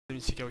Salut,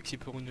 c'est Karoxy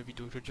pour une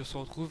vidéo. Aujourd'hui on se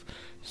retrouve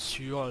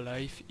sur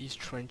Life is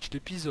Strange,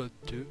 l'épisode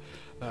 2.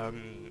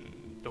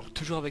 Donc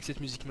toujours avec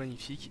cette musique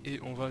magnifique et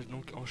on va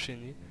donc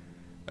enchaîner.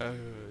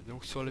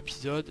 Donc sur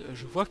l'épisode,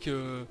 je vois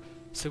que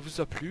ça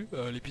vous a plu.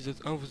 L'épisode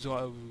 1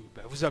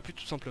 vous a plu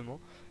tout simplement.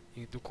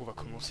 Et donc on va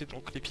commencer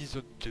donc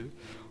l'épisode 2.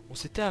 On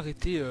s'était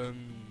arrêté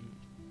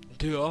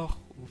dehors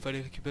où il fallait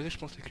récupérer, je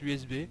pense, avec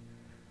l'USB.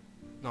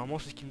 Normalement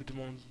c'est ce qu'il nous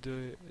demande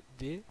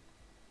des...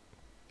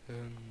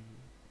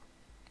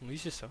 Oui,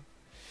 c'est ça.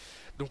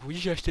 Donc oui,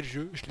 j'ai acheté le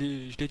jeu, je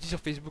l'ai dit sur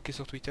Facebook et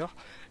sur Twitter.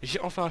 J'ai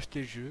enfin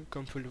acheté le jeu,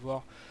 comme vous pouvez le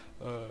voir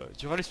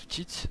durant les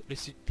sous-titres, les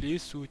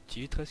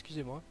sous-titres,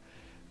 excusez-moi.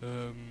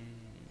 Et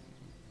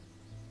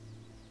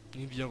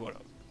bien voilà.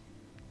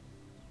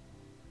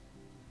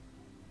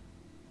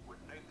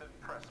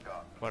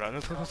 Voilà,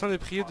 notre patient est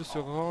prié de se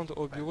rendre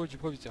au bureau du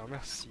propriétaire,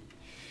 merci.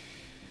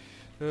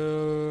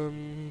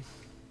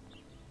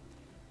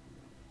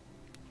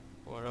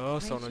 Voilà,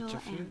 ça on a déjà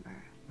fait.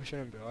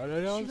 Rachel Amber, elle a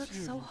l'air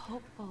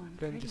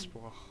pleine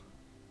d'espoir.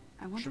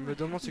 Je me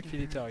demande ce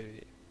qu'il est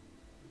arrivé.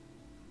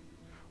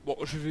 Bon,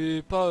 je ne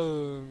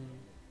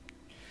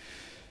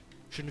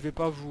vais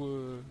pas vous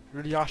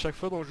le lire à chaque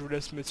fois, donc je vous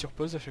laisse mettre sur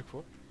pause à chaque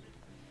fois.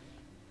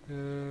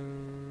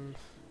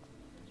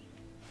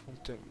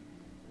 Fontaine.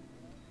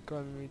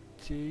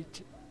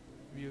 Commutate.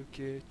 Oui,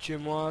 ok.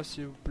 Tuez-moi,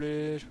 s'il vous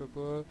plaît, je sais pas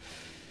quoi.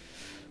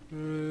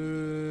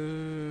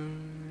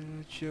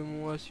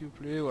 Tuez-moi, s'il vous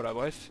plaît. Voilà,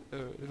 bref.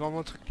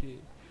 Vraiment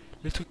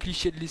le truc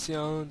cliché de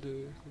lycéen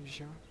de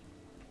lycéen.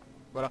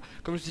 Voilà.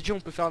 Comme je vous ai dit,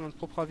 on peut faire notre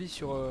propre avis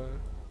sur...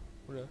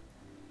 voilà.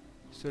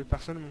 Seule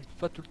personne, mais on peut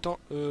pas tout le temps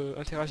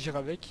interagir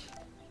avec.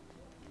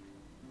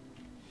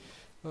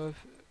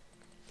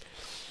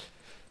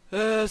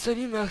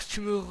 Salut Max,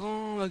 tu me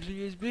rends avec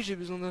l'USB, j'ai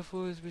besoin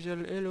d'infos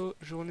spéciales. Hello,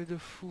 journée de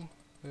fou.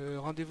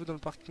 Rendez-vous dans le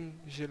parking,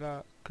 j'ai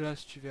la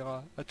classe, tu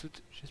verras. À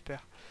toutes,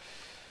 j'espère.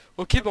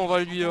 Ok, bon on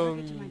va lui...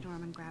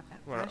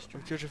 voilà,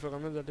 ok, je ferai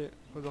mieux d'aller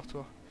au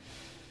dortoir.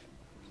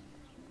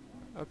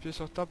 Appuyez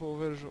sur tab pour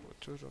ouvrir le jour.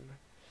 Tu vois,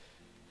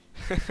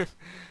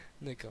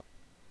 d'accord.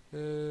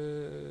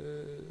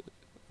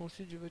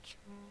 Ensuite du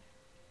bâtiment.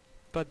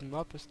 Pas de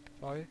map, parce que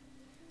pareil.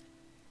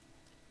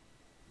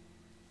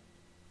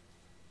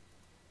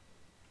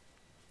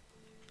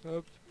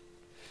 Hop.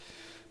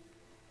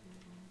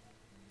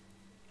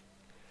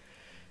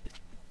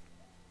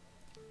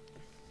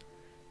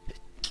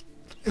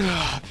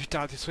 Ah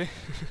putain, à tes souhaits.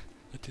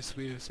 À tes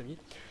souhaits, Samy.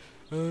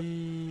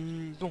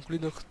 Donc les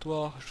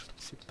dortoirs, je ne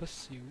sais pas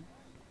c'est où.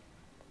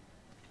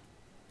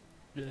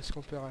 Est-ce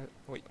qu'on peut...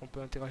 Oui, on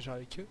peut interagir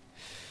avec eux.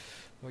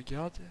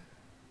 Regarde.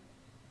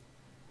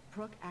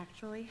 Brooke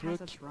actually has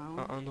Brooke a drone.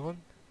 a un drone.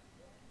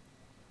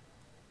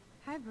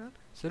 Hi, Brooke.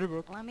 Salut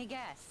Brooke. Let me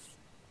guess.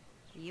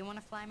 You want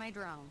to fly my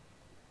drone?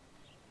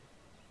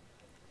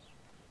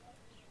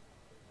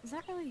 Is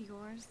that really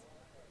yours?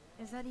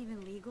 Is that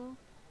even legal?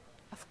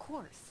 Of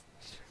course.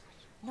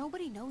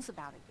 Nobody knows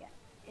about it yet.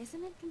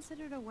 Isn't it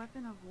considered a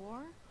weapon of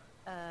war?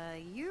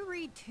 You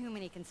read too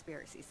many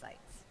conspiracy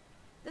sites.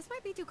 This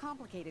might be too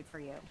complicated for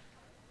you.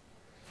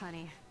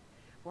 Funny.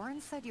 Warren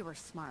said you were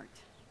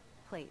smart.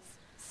 Please,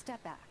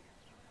 step back.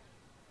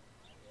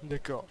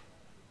 D'accord.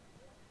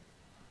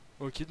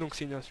 Ok, donc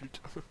c'est une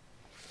insulte.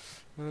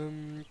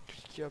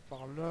 Qu'est-ce qu'il y a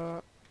par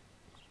là?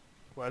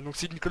 Voilà, donc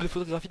c'est une école de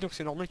photographie, donc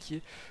c'est normal qu'il y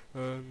ait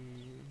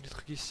des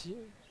trucs ici.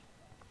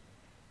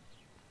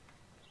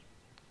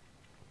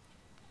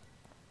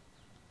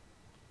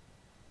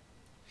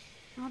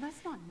 Oh,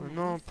 that's not Oh nice.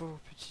 non, pauvre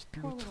petite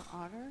Poor loutre.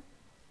 little otter.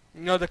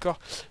 Non, d'accord.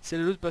 C'est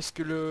le loutre parce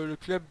que le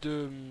club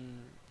de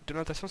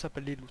natation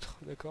s'appelle les loutres,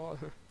 d'accord.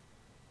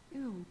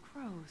 Ew,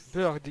 gross.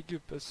 Beurre dégueu,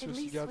 passe At au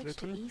least cigare switch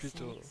to électronique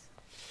plutôt. e-cigs.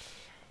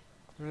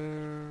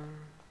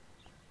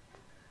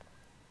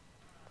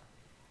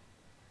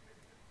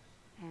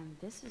 And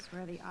this is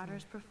where the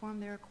otters perform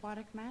their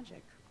aquatic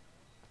magic.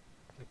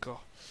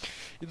 D'accord.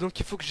 Et donc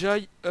il faut que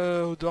j'aille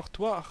au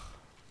dortoir.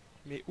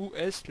 Mais où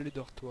est-ce les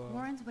dortoirs?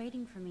 Warren's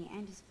waiting for me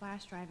and his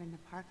flash drive in the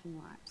parking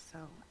lot,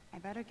 so I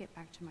better get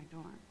back to my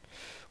dorm.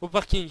 Au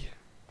parking.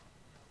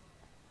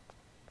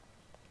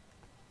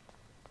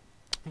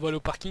 On va aller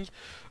au parking.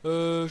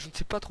 Je ne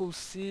sais pas trop où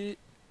c'est.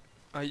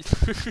 Ah, il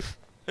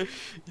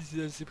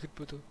s'est pris de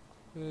poteau.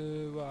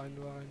 Warren,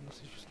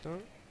 c'est juste un.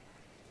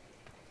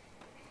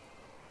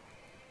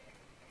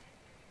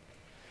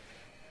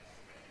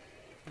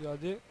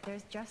 Regardez.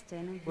 There's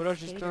Justin and his Voilà,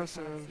 skater Justin,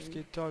 c'est un posse.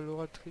 skater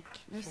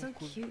loratrique. They're Ils so sont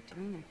cool. cute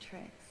doing their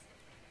tricks.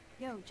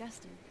 Yo,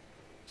 Justin.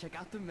 Check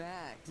out the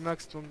Max.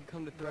 Max tombe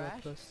Come to de la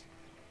thrash? place.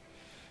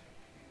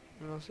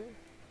 On va lancer?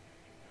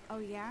 Oh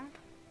yeah?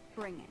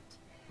 Bring it.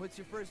 What's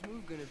your first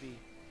move gonna be?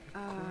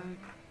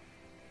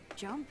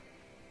 Jump?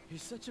 You're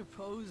such a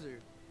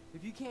poser.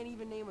 If you can't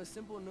even name a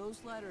simple nose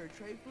slide or a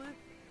tray flip,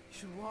 you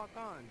should walk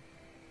on.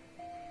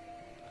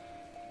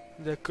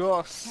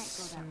 D'accord. Can't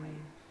go that way.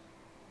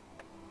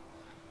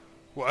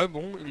 Ouais,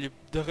 bon, il est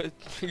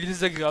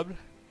désagréable.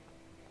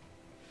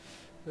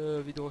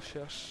 Vide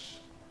recherche.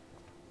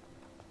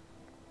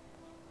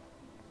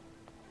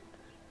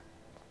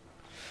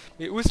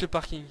 Mais où est-ce le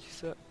parking?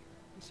 Ça,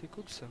 C'est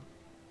cool ça.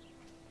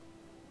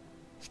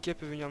 Est-ce qu'elle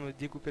peut venir me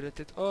découper la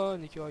tête? Oh,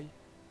 un écureuil.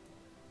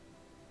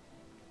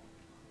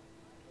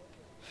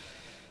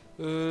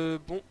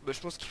 Bon, bah, je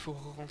pense qu'il faut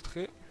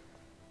rentrer.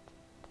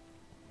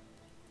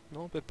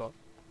 Non, on peut pas.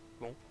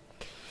 Bon.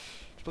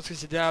 Je pense que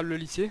c'est derrière le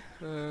lycée.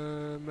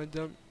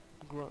 Madame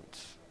Grant.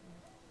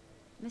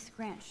 Miss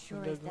Grant sure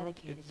Madame is Grant est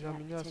dedicated to that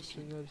déterminée à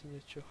petition. soutenir la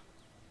signature.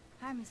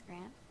 Hi, Miss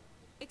Grant.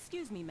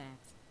 Excuse me, Max.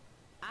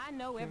 I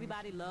know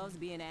everybody loves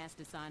being asked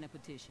to sign a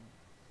petition.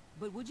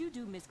 But would you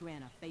do Miss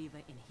Grant a favor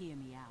and hear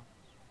me out?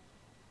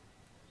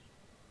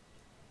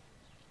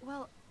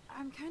 Well,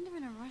 I'm kind of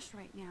in a rush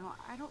right now.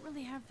 I don't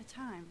really have the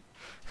time.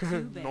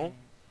 Too bad. Non.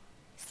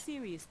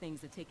 Serious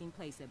things are taking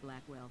place at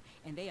Blackwell,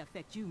 and they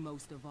affect you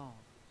most of all.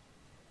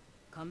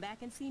 Come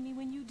back and see me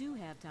when you do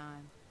have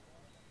time.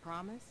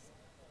 Promise?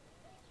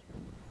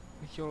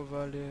 Ok, on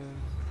va aller...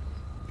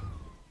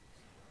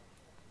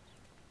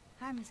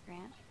 Hi, Miss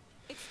Grant.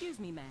 Excuse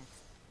me, Max.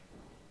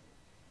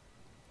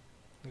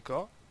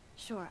 D'accord.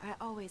 Sure, I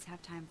always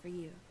have time for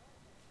you.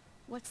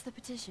 What's the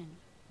petition?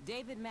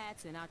 David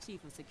Madsen, our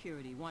chief of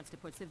security, wants to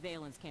put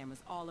surveillance cameras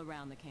all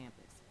around the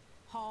campus.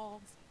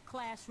 Halls,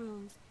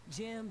 classrooms,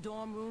 gym,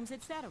 dorm rooms,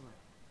 etc.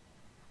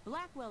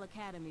 Blackwell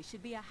Academy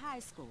should be a high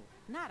school,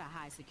 not a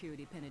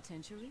high-security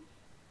penitentiary.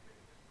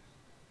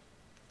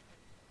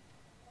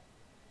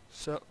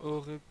 Ça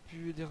aurait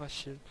pu aider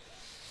Rachel.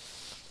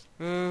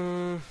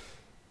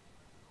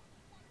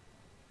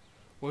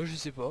 Ouais, je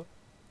sais pas.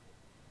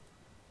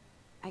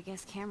 I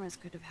guess cameras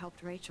could have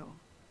helped Rachel.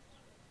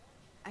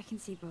 I can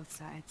see both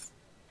sides.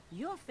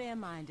 You're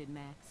fair-minded,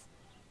 Max.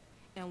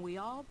 And we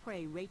all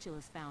pray Rachel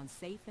is found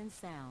safe and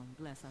sound,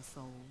 bless her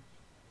soul.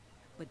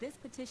 But this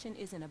petition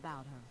isn't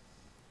about her.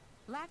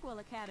 Blackwell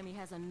Academy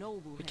has a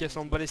noble Ok, ça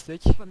en heritage, bat les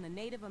steaks. from the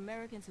Native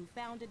Americans who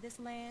founded this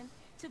land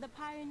to the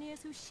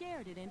pioneers who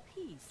shared it in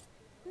peace,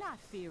 not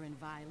fear and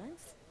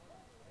violence.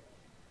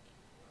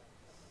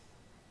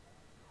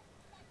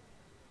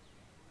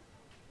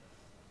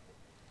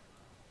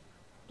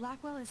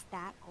 Blackwell is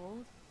that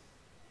old?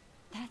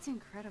 That's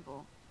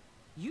incredible.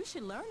 You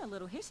should learn a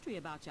little history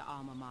about your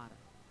alma mater.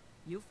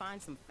 You'll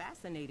find some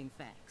fascinating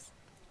facts.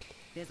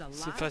 There's a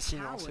lot of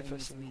fascinant, power c'est in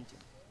this fascinant. region.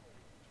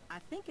 I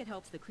think it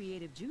helps the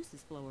creative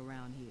juices flow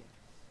around here.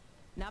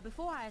 Now,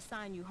 before I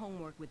assign you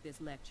homework with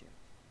this lecture,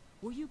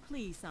 will you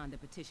please sign the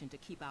petition to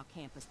keep our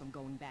campus from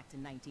going back to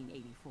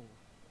 1984?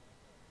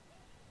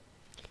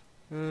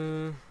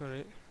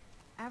 Allez.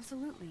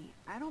 Absolutely.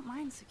 I don't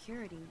mind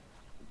security,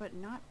 but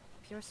not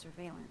pure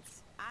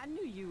surveillance. I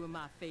knew you were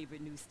my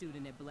favorite new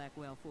student at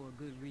Blackwell for a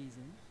good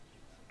reason.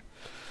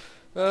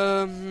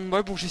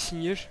 Ouais, bon, j'ai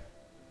signé.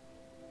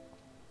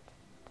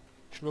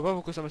 Je vois pas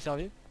pourquoi ça m'a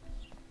servi.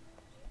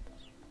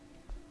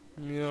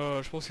 Mais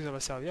je pense que ça va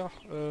servir.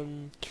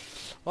 On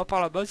va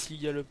par là-bas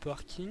s'il y a le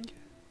parking.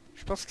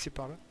 Je pense que c'est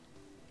par là.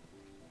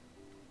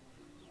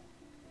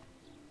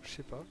 Je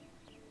sais pas.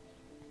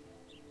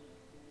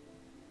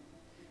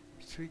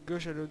 Street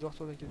gauche à le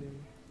dortoir d'académie.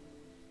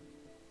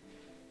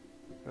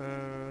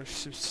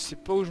 Je sais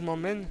pas où je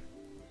m'emmène.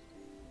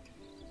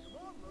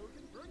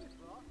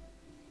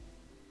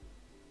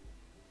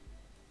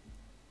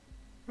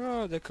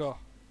 Ah d'accord.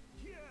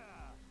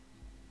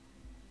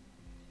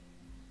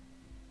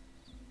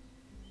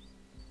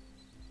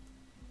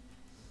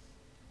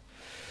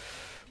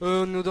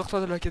 On est au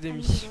dortoir de I l'académie.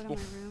 need to go to Bon.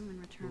 my room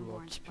and return On va voir un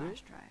Warren's petit peu.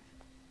 flash drive.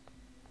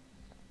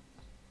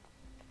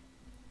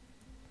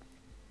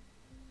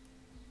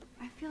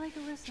 I feel like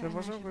Alyssa J'ai and I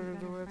l'impression should que be je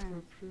better devrais être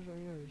friends. plus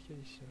ami avec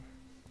Alicia.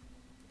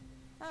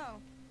 Oh.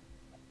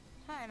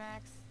 Hi,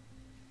 Max.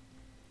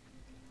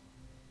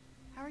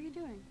 How are you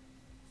doing?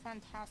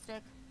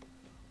 Fantastic.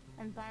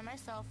 I'm by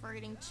myself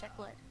reading Chick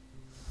Lit.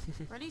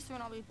 Pretty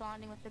soon I'll be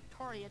bonding with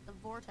Victoria at the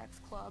Vortex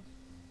Club.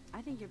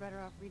 I think you're better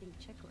off reading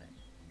Chick Lit.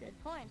 Good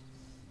point.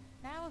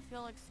 Now if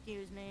you'll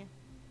excuse me.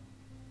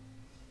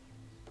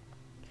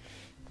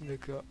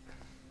 D'accord.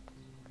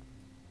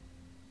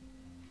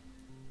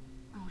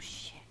 Oh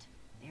shit.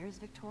 There's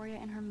Victoria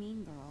and her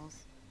mean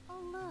girls. Oh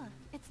look,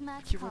 it's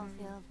Max Qui voit-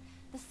 Caulfield,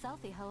 the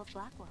selfie hoe of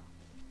Blackwell.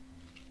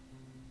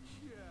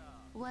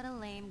 What a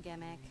lame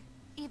gimmick.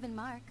 Even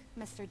Mark,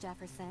 Mr.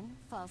 Jefferson,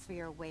 falls for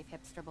your wave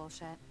hipster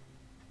bullshit.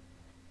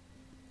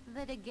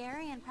 The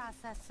Daguerrean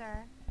process,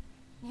 sir.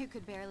 You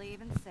could barely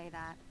even say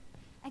that.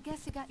 I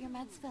guess you got your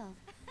meds filled.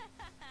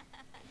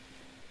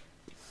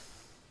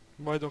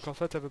 Ouais, donc en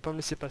fait, elle veut pas me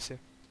laisser passer.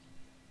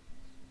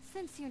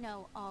 Since you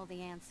know all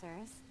the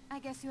answers, I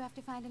guess you have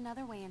to find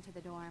another way into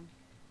the dorm.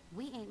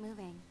 We ain't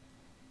moving.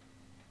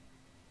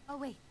 Oh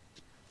wait,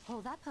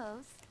 hold that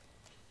pose.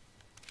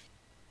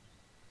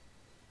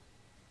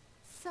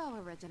 So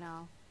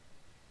original.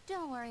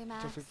 Don't worry,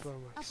 Max. T'en fais pas, I'll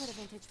Max. put a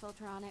vintage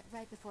filter on it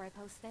right before I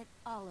post it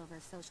all over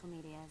social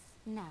medias.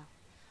 Now,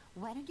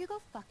 why don't you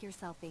go fuck your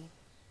selfie?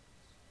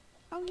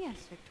 Oh yes,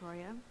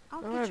 Victoria. I'll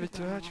Ah get ouais, your mais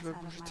toi, brown tu ass vas out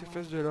of bouger my tes way.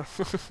 fesses de là.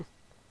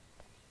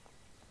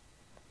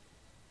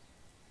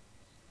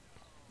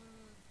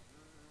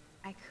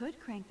 I could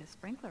crank the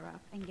sprinkler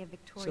up and give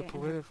Victoria and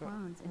pourrait her le faire.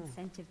 clones Hmm.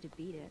 incentive to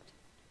beat it.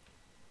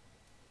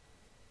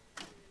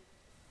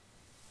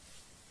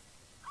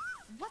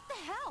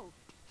 hell?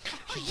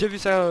 J'ai déjà vu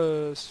ça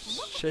Look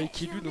chez at it.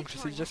 Aikidu, donc je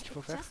sais déjà ce qu'il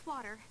faut faire. Just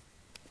water.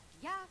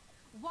 Yeah,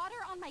 water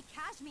on my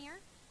cashmere.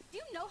 Do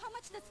you know how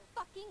much this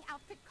fucking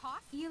outfit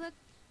costs? You look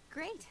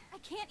great. I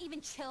can't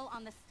even chill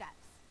on the steps.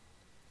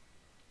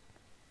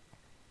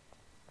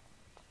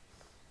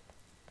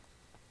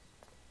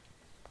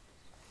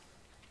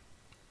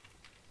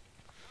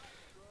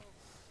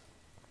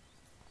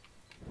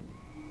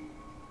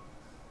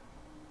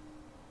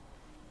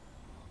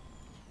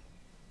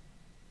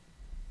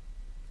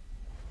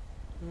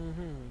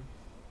 Mhm.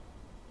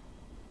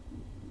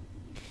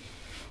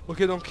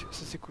 Ok, donc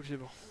ça c'est cool, c'est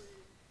bon.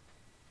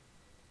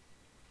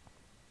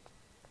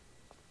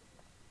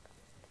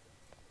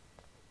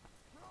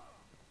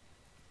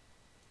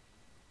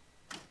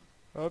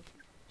 Hop,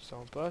 ça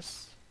en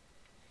passe.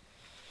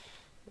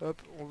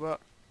 Hop, on va...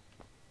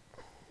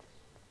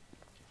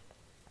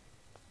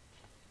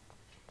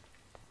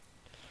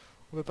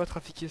 On va pas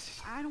trafiquer.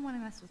 I don't want to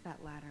mess with that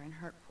ladder and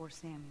hurt poor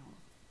Samuel.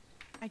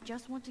 I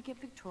just want to get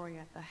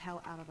Victoria the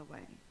hell out of the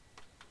way.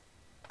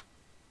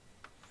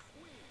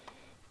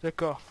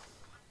 D'accord.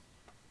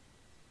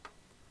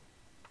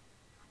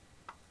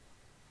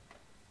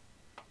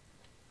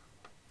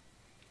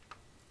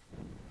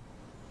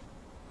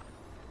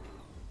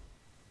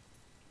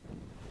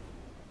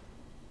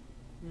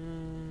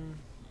 Hmm.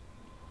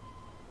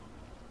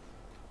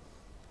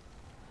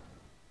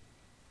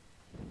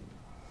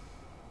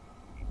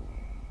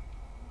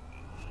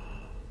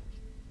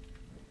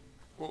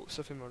 Oh,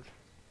 ça fait mal.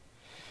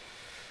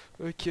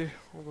 Ok,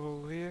 on va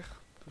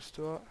ouvrir.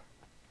 Pousse-toi.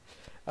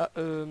 Ah,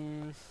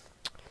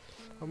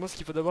 moi, ce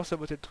qu'il faut d'abord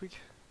saboter le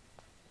truc.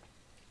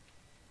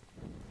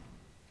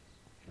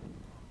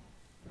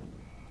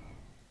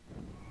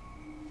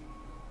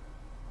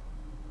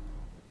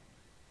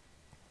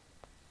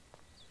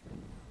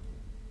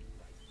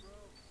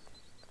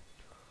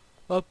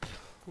 Hop,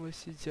 on va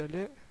essayer d'y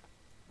aller.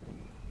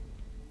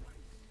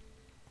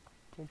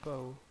 Pompe à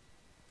eau.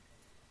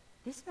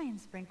 This main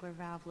sprinkler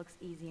valve looks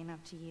easy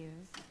enough to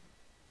use.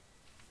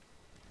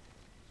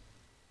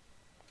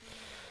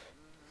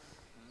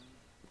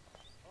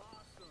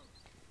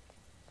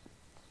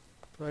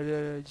 Allez,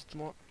 allez,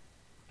 dites-moi.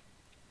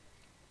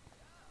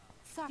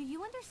 So, do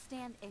you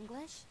understand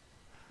English?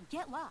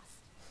 Get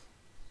lost.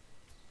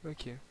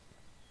 Ok.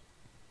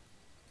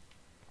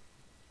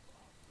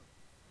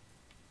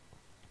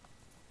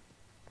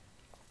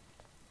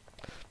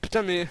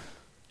 Putain, mais...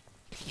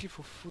 Qu'est-ce qu'il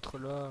faut foutre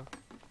là?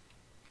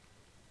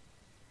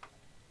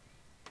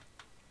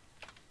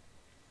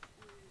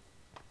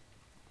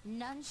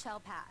 None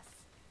shall pass.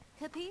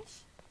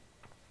 Capiche?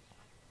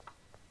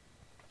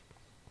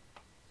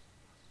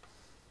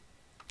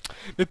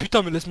 Mais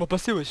putain, mais laisse-moi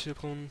passer, wesh.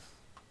 Après on...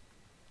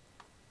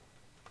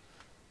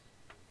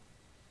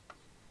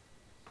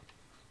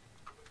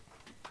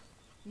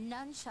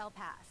 None shall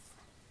pass.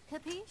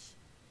 Capiche?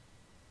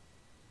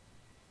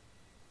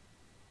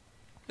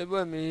 Eh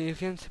ouais, mais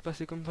rien ne s'est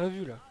passé comme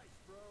prévu là. Ah.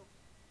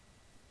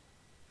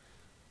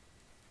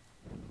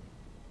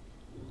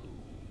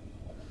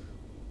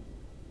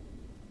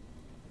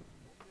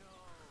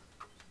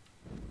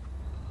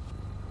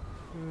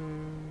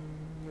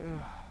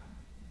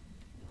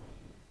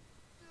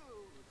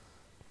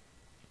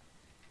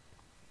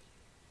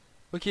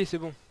 Ok, c'est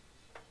bon.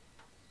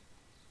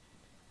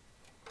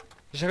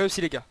 J'ai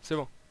réussi les gars, c'est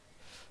bon.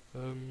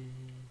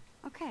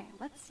 Okay,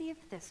 let's see if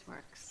this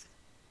works.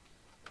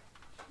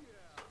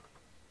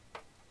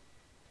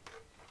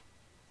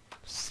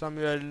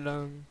 Samuel...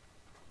 No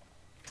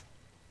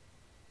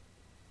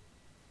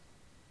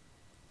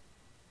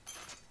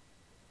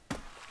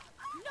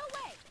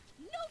way!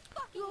 No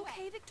fucking You way!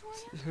 okay,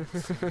 Victoria?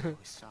 Oh,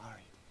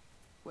 sorry.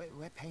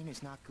 Wet paint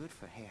is not good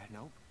for hair,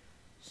 nope.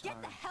 Sorry.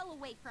 Get the hell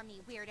away from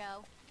me,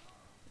 weirdo!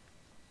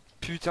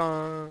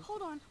 Putain...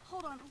 Hold on.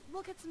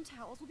 We'll get some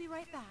towels. We'll be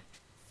right back.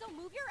 So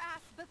move your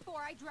ass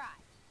before I drive.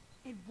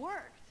 It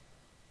worked.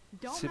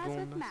 Don't C'est mess bon,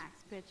 with Max.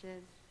 Max,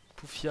 bitches.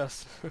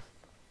 Poufias.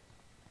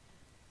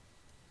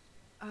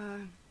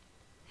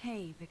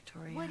 Hey,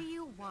 Victoria. What do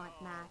you want,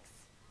 Max?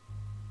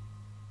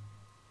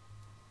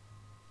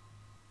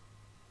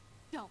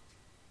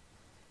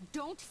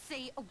 Don't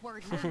say a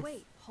word, Max.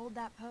 Wait, hold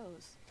that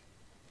pose.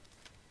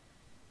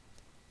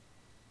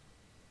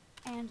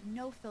 And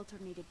no filter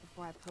needed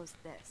before I post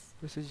this.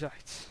 Mais c'est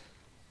direct.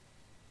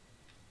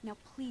 Now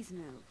please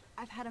move.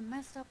 I've had a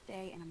messed up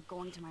day and I'm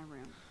going to my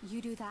room.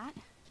 You do that?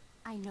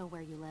 I know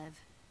where you live.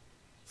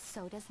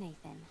 So does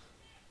Nathan.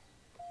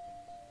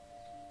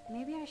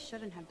 Maybe I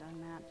shouldn't have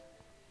done that.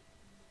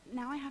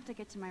 Now I have to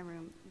get to my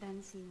room,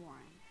 then see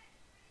Warren.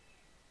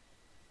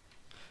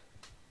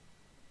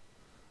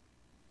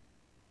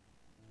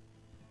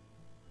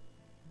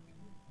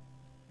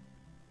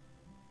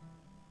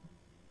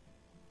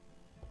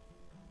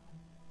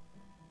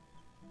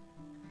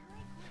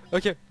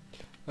 Ok.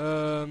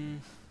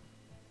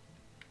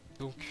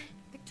 Donc,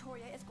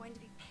 Victoria is going to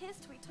be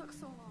pissed we took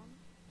so long.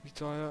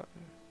 Victoria...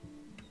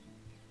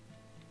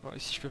 Bon,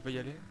 ici je peux pas y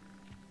aller.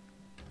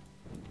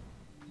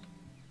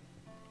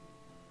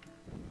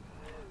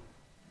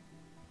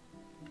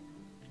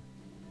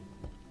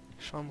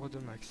 Chambre de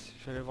Max.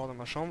 Je vais aller voir dans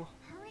ma chambre.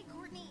 Hurry,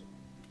 Courtney.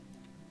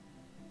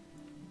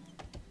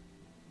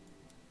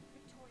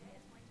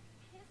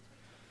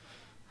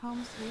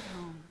 Home sweet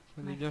home.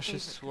 On My est bien chez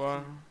favorite soi.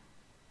 casino.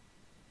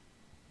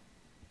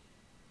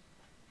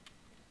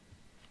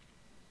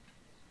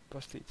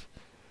 Post-it.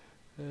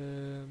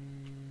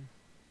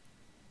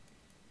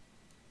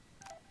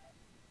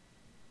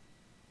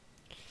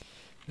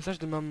 Message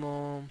de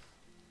maman.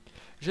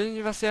 Joyeux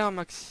anniversaire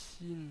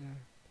Maxine.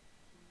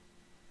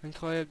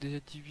 Incroyable,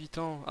 déjà 18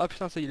 ans. Ah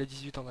putain, ça il a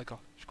 18 ans,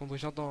 d'accord. Je comprends,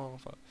 j'entends.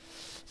 Enfin,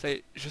 ça y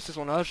est, je sais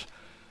son âge.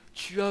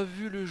 Tu as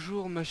vu le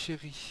jour, ma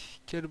chérie.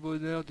 Quel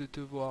bonheur de te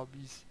voir,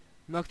 bis.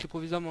 Max, le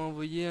proviseur m'a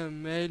envoyé un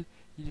mail.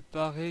 Il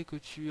paraît que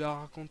tu as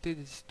raconté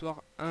des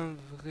histoires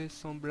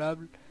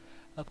invraisemblables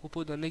à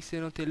propos d'un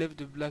excellent élève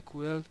de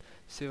Blackwell.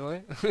 C'est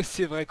vrai?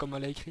 C'est vrai comme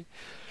elle a écrit.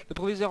 Le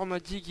proviseur m'a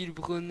dit qu'il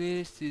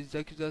prenait ces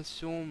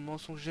accusations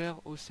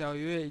mensongères au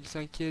sérieux et il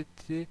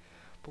s'inquiétait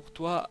pour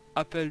toi.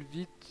 Appelle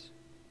vite.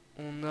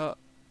 On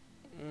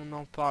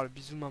en parle.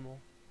 Bisous maman.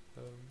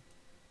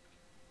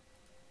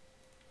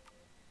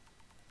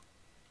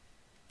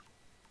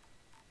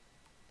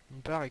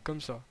 Mon père est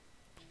comme ça.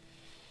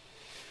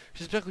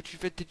 J'espère que tu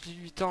fêtes tes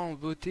 18 ans en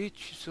beauté.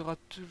 Tu seras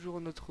toujours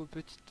notre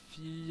petite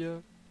fille.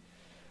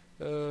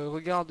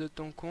 Regarde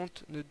ton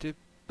compte. Ne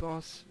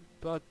dépense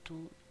pas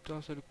tout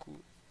d'un seul coup.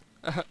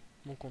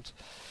 Mon compte.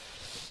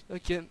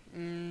 Ok.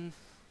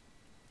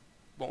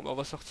 Bon, bah on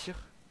va sortir.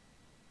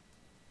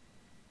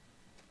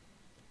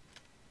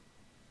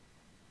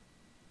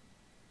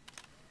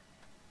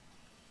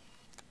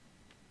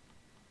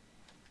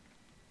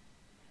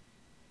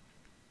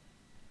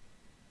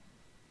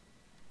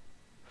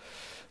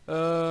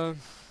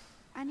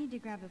 I need to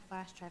grab the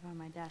flash drive on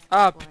my desk.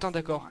 Ah, before I putain, see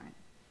d'accord. Warren.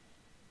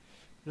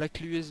 La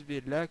clé USB.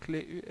 La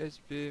clé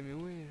USB. Mais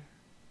oui.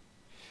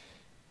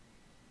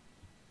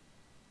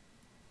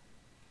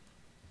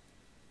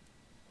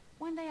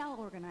 One day I'll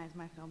organize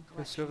my film Ça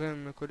collection. serait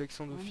ma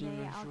collection de One films.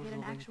 day Un I'll jour get an j'aurai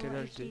une actual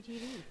télé HD HD.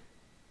 TV.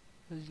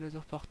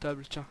 Ordinateur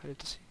portable. Tiens, elle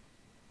est aussi.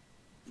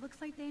 Looks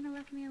like Dana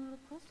left me a little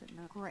post-it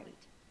note.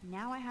 Great.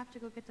 Now I have to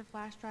go get the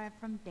flash drive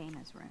from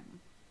Dana's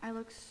room. I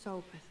look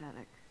so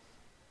pathetic.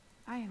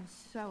 I am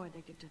so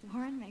addicted to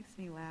Warren makes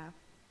me laugh.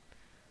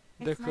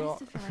 It's nice D'accord.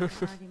 to feel like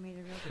I've already made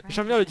a real friend.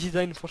 J'aime bien le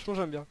design, franchement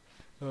j'aime bien.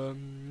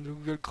 Le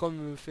Google Chrome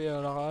me fait à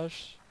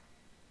l'arrache.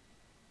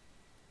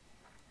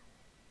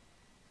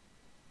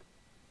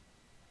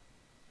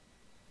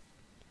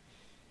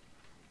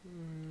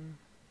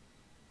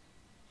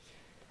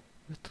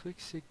 Le truc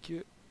c'est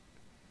que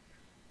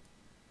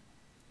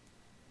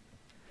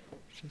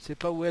je ne sais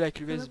pas où est la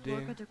clé Philip USB.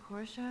 Lorca de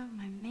Corsia,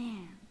 my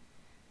man.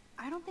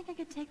 I don't think I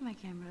could take my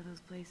camera to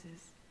those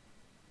places.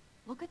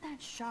 Look at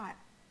that shot.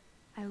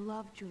 I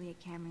love Julia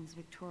Cameron's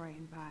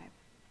Victorian vibe.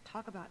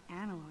 Talk about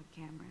analog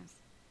cameras.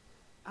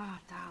 Ah,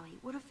 Dolly,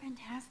 what a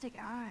fantastic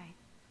eye.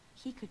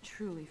 He could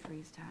truly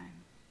freeze time.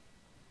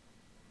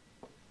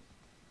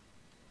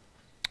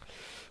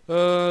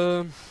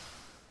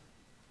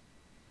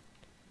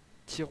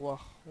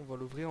 Tiroir. On va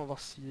l'ouvrir, on va voir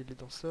s'il est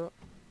dans ça.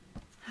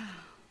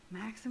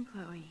 Max and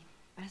Chloe,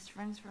 best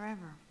friends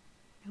forever.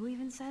 Who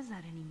even says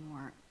that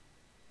anymore?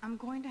 I'm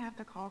going to have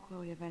to call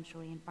Chloe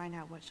eventually and find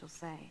out what she'll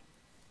say.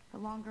 The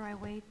longer I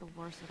wait, the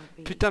worse it'll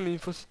be. Putain, mais il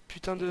faut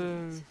putain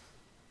de... Idiot.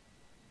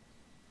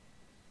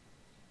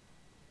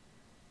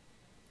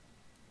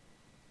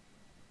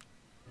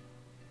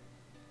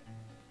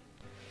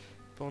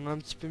 Bon, on a un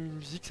petit peu mis de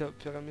musique, ça va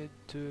permettre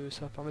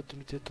de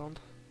nous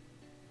détendre.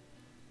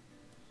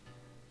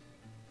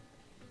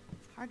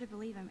 It's hard to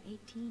believe I'm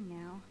 18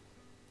 now.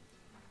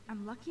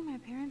 I'm lucky my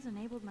parents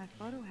enabled my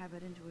photo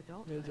habit into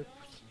adulthood.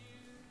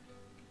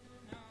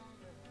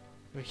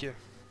 Ok.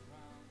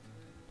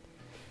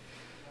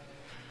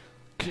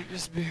 Clé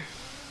USB.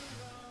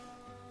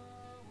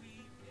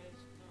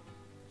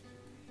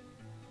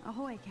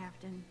 Ahoy,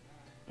 Captain.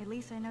 At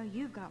least I know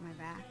you've got my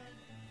back.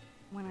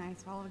 When I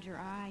swallowed your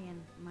eye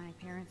and my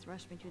parents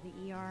rushed me to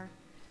the ER,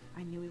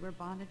 I knew we were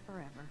bonded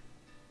forever.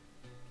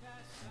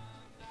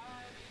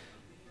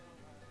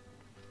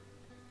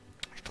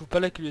 Je trouve pas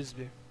la clé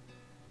USB.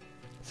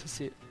 Ça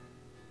c'est...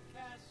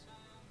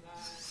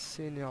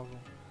 C'est énervant.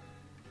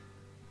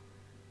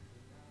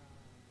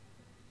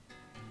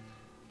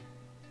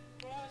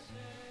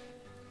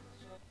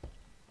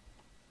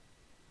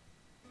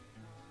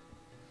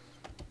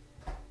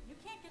 You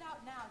can't get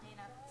out now,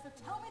 Dana, so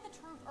tell me the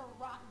truth or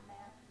rot in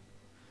there.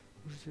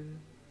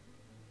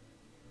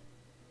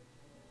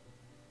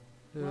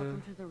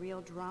 Welcome to the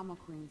real drama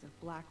queens of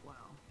Blackwell.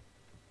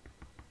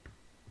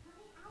 Let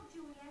me out,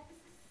 Juliet.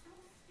 This is so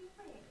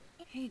stupid.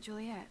 Hey,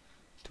 Juliet.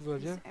 Tout va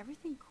Is bien?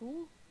 everything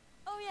cool?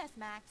 Oh yes,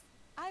 Max.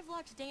 I've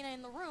locked Dana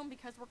in the room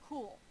because we're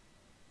cool.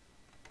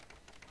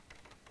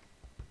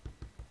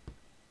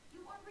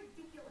 You are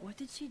ridiculous. What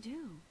did she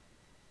do?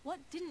 What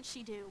didn't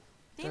she do?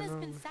 Dana's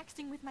been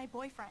sexting with my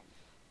boyfriend.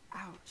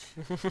 Ouch.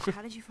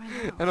 How did you find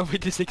out? Elle a envoyé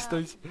des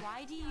sextoys.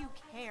 Why do you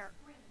care?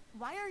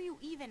 Why are you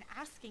even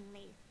asking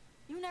me?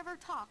 You never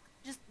talk.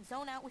 Just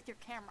zone out with your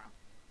camera.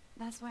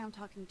 That's why I'm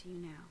talking to you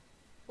now.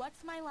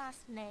 What's my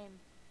last name?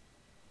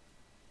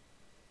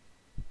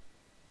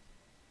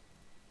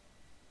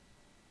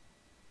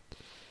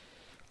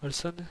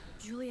 Olson?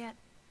 Juliet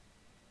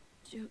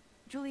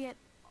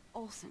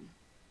Olson.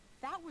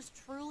 That was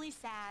truly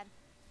sad.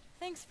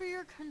 Thanks for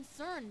your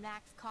concern,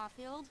 Max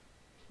Caulfield.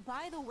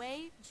 By the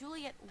way,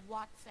 Juliet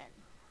Watson.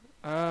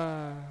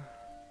 Ah.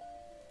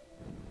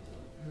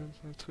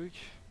 Un truc.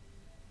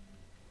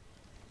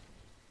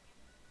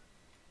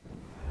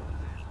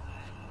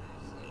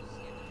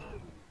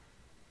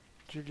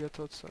 Juliet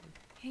Watson.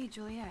 Hey,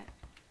 Juliet.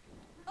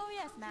 Oh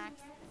yes, Max.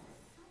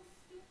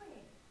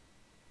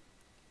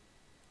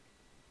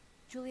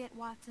 Juliet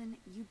Watson,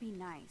 you be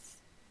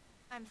nice.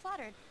 I'm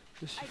flattered.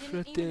 Je suis I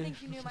didn't even flatté.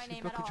 think you Je knew ne my savais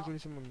name pas at que tu all.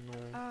 connaissais mon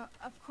nom.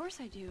 Of course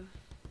I do.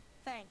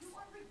 Thanks.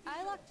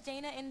 I locked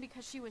Dana in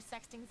because she was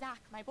sexting Zach,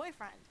 my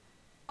boyfriend.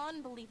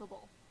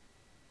 Unbelievable.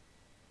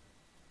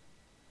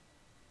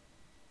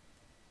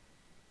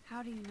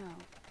 How do you know?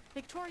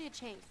 Victoria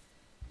Chase.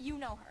 You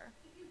know her.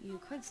 You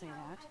could say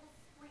that.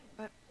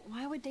 But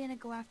why would Dana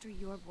go after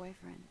your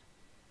boyfriend?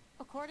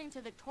 According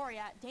to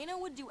Victoria, Dana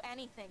would do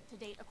anything to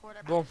date a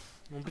quarterback. Bon,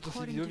 mon but dans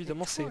cette According vidéo to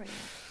évidemment c'est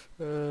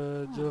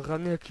Victoria. de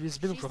ramener la clé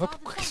USB, donc je vois pas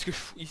pourquoi qu'est-ce que je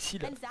fous ici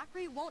là. And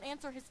Zachary won't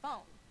answer his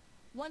phone.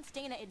 Once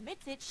Dana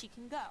admits it, she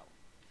can go.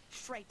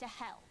 Straight to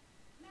hell.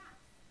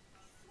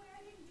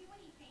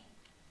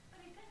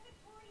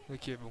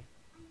 Ok, bon.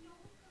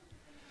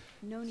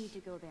 No need to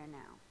go there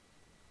now.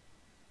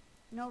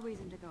 No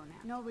reason to go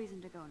now. No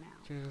reason to go now.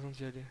 Quelle raison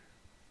d'y aller?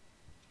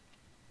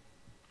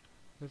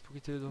 Pour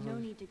quitter dans No un...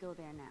 need to go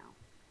there now.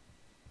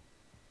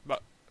 Bah,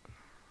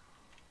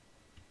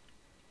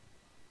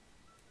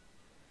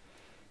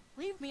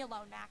 Leave me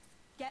alone, Max.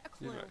 Get a c'est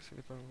clue. vrai, ce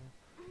n'est pas le moment.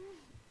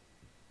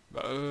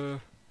 Bah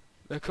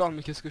d'accord,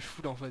 mais qu'est-ce que je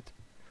fous là en fait?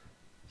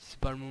 C'est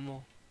pas le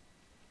moment.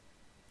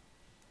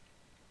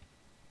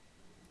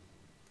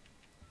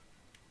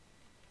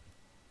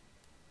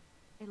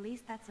 At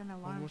least that's an Au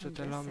alarm moins from cette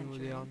this alarme est century.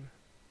 moderne.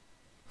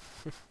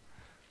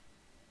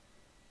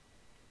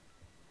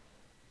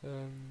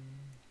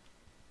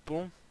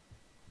 Bon.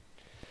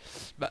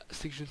 Bah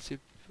c'est que je ne sais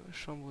pas.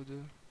 Chambre de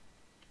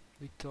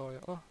Victoria.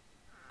 Oh.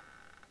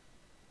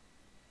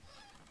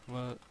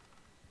 Ouais.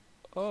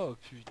 Oh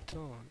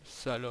putain,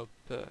 salope.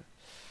 Elle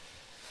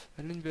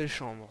a une belle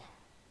chambre.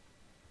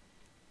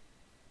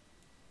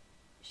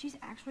 She's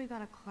actually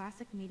got a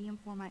classic medium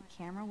format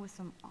camera with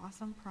some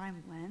awesome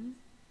prime lens.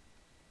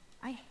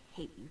 I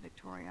hate you,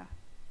 Victoria.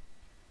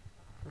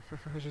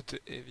 Je te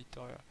hais,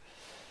 Victoria.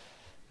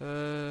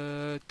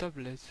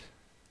 Tablette.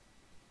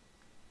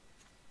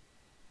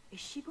 Is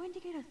she going to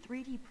get a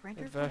 3D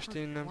printer Elle for va her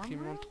acheter une dorm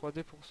imprimante room?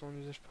 3D pour son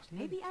usage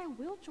personnel. Maybe I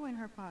will join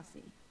her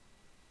posse.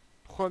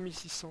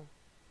 3600.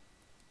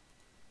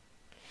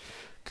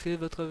 Créez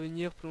votre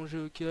avenir, plongez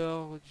au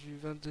cœur du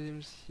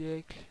 22e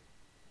siècle.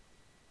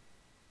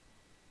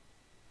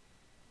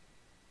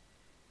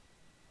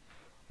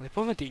 On n'est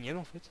pas au 21e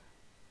en fait.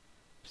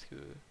 Parce que...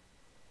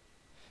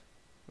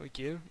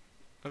 Ok.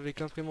 Avec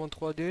l'imprimante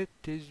 3D,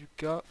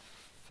 Tezuka,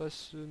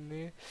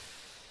 façonnez...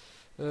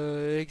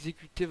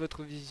 exécutez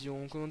votre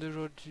vision. Commandez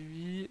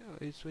aujourd'hui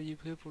et soyez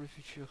prêts pour le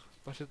futur.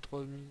 Rachète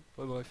 3000.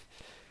 Ouais, bref.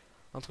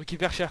 Un truc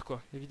hyper cher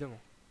quoi, évidemment.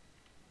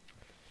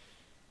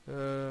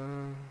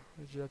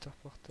 Ventilateur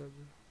portable.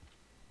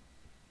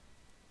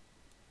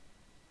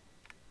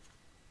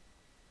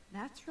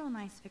 That's real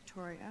nice,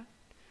 Victoria.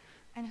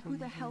 And who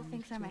the hell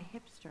thinks I'm a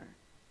hipster?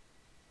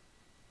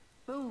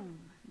 Boom!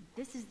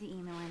 This is the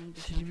email I need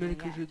to C'est send l'email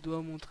que je Juliet.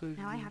 dois montrer.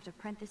 Now I have to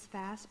print this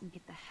fast and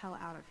get the hell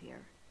out of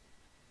here.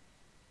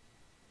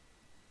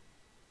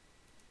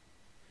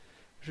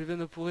 Je viens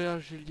de pourrir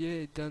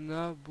Juliet et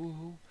Dana.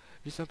 Bouhou.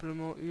 J'ai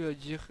simplement eu à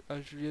dire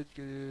à Juliette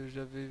que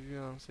j'avais vu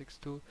un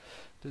sexto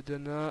de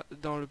Dana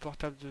dans le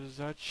portable de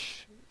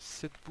Zach.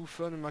 Cette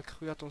bouffonne m'a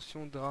cru,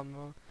 attention,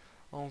 drama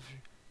en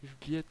vue.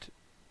 Juliette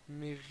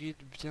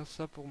mérite bien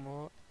ça pour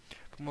moi,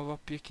 pour m'avoir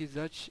piqué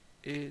Zach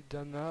et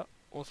Dana,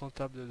 on s'en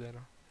tape de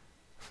Dana.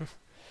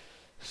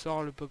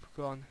 Sors le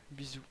popcorn,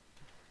 bisous.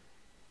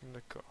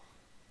 D'accord.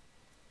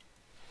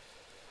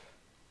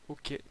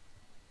 Ok.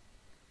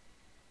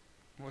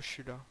 Moi je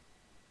suis là.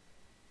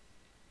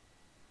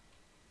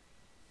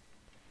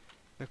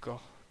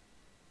 D'accord.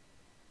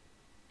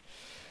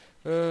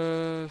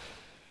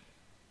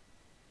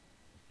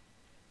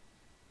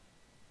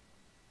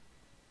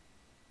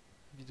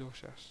 Vidéo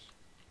recherche.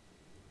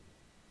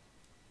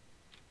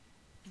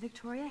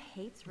 Victoria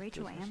hates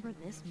Rachel Amber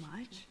this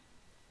much?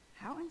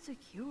 How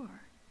insecure.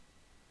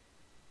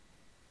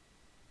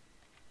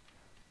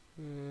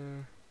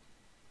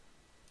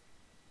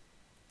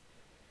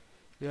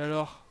 Et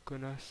alors,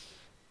 connasse.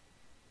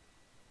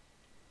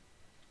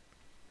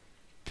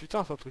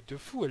 Putain, c'est un truc de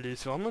fou,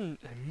 c'est vraiment une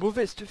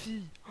mauvaise cette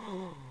fille.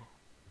 Oh,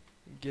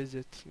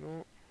 Gazette,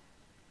 non.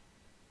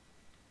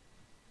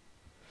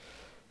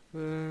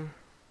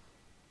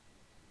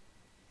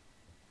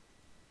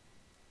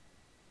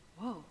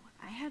 Whoa,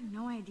 I had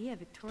no idea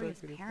Victoria's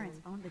Putain, parents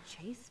owned the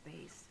Chase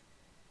space.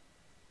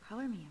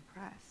 Color me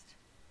impressed.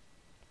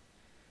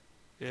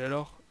 Et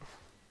alors?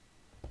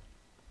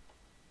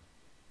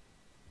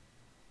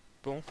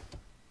 Bon.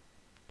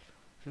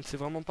 Je ne sais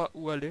vraiment pas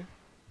où aller.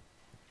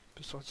 Je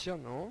peux sortir,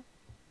 non.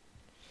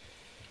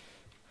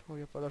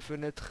 Regarde par la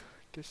fenêtre.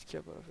 Qu'est-ce qu'il y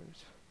a par la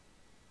fenêtre?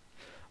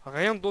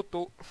 Rien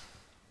d'auto.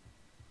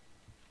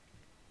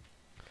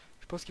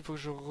 Je pense qu'il faut que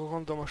je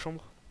rentre dans ma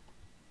chambre.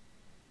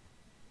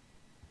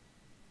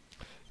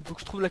 Il faut que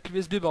je trouve la clé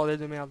USB, bordel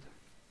de merde.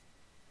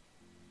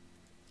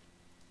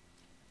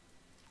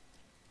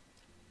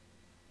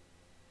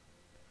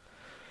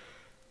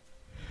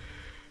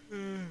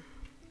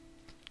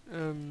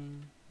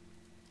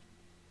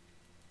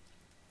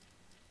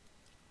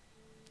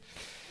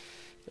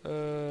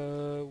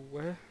 Euh...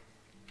 Ouais.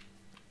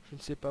 Je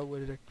ne sais pas où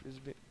elle est la clé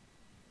USB.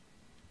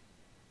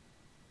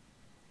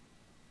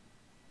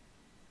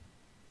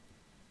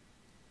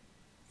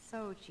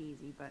 So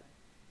cheesy, but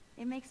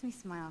it makes me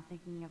smile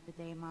thinking of the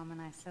day Mom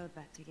and I sewed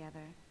that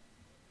together.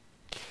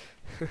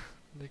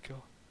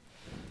 D'accord.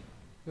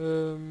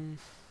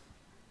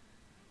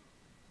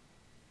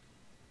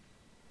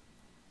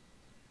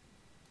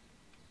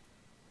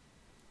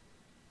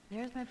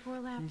 There's my poor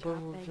Je ne peux pas laptop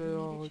vous begging faire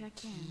me to check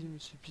utiliser, in. mais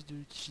suffit de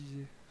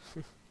l'utiliser.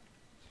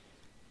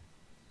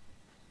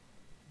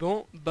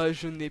 Bon, bah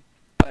je n'ai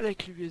pas la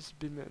clé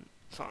USB même.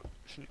 Enfin,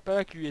 je n'ai pas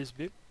la clé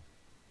USB.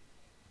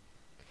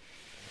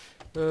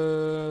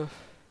 Ce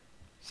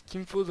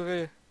qu'il me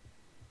faudrait,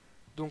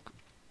 donc,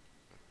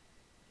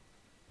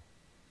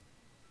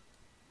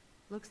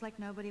 Looks like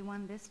nobody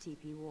won this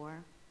TP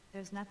war.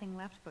 There's nothing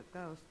left but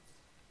ghosts.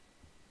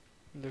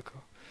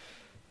 d'accord.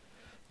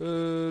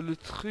 Le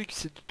truc,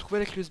 c'est de trouver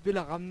la clé USB,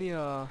 la ramener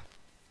à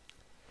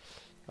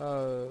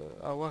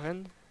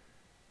Warren.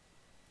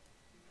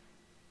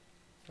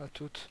 À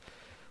toutes.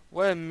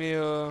 Ouais, mais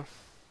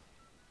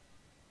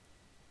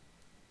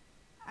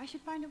I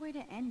should find a way to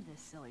end this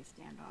silly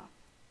standoff.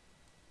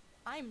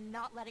 I'm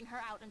not letting her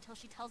out until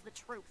she tells the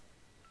truth.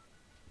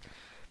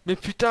 mais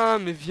putain,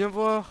 mais viens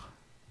voir.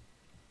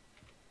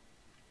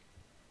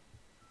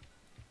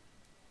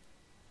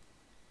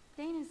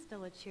 Dana's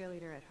still a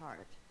cheerleader at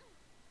heart.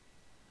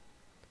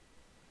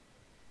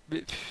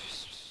 Mais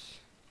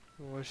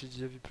ouais, j'ai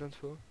déjà vu plein de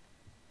fois.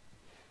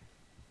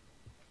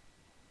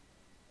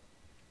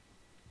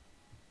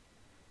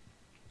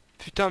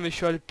 Putain, mais je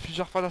suis allé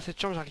plusieurs fois dans cette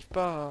chambre, j'arrive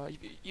pas à...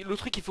 Le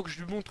truc, il faut que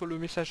je lui montre le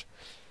message.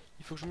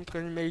 Il faut que je montre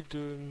un email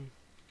de...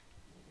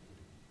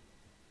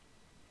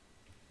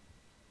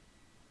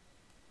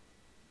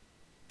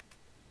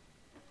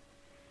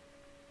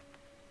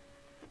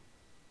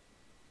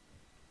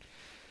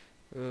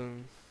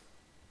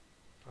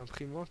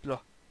 Imprimante,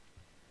 là.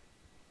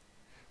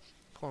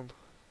 Prendre.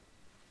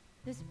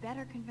 This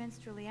better convince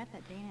Juliet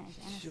that Dana is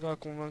Suffira innocent. à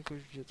convaincre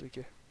Juliette,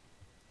 ok.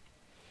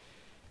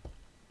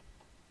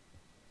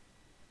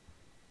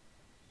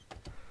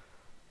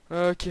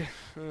 Ok.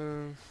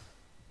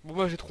 Bon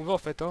bah j'ai trouvé en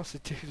fait, hein,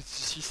 c'était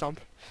si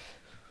simple.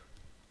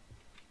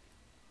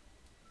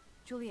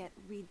 Juliet,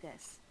 read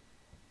this.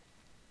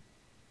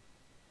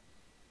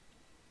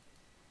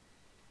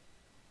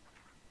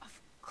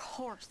 Of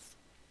course.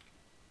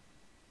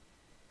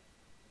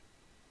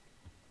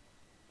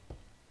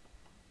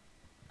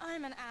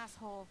 I'm an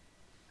asshole.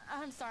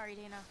 I'm sorry,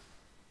 Dana.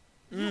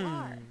 You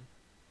are.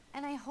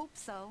 And I hope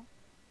so.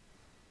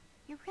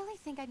 You really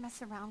think I'd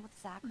mess around with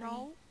Zachary?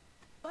 No,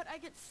 but I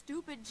get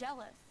stupid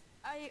jealous.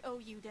 I owe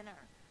you dinner.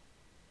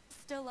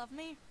 Still love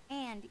me?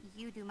 And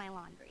you do my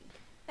laundry.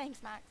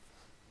 Thanks, Max.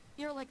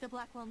 You're like the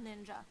Blackwell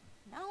Ninja.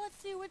 Now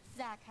let's see what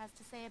Zach has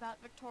to say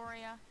about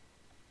Victoria.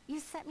 You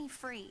set me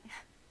free.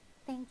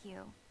 Thank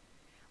you.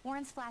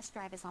 Warren's flash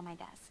drive is on my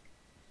desk.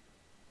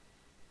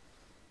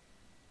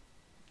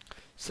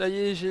 Ça y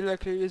est, j'ai la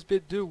clé USB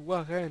de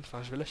Warren.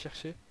 Enfin, je vais la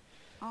chercher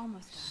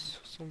Almost done.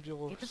 sur son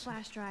bureau. Get the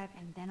flash drive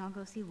and then I'll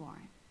go see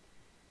Warren.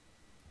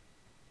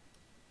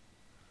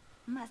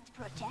 Must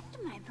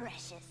protect my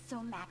precious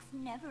so Max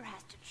never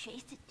has to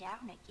chase it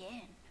down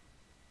again.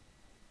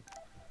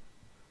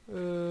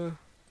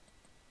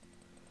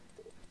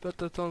 Pas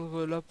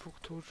t'attendre là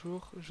pour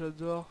toujours.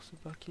 J'adore ce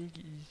parking,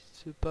 il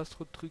se passe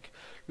trop de trucs.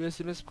 Le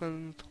SMS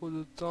prend trop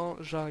de temps,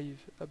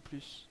 j'arrive. À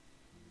plus.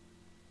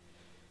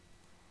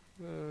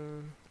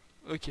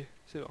 Ok,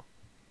 c'est bon.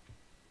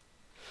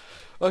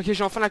 Ok,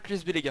 j'ai enfin la clé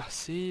USB les gars,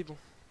 c'est bon.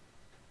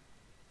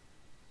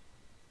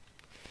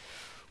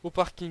 Au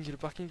parking, le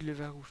parking il est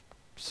vers où?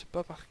 Je sais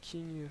pas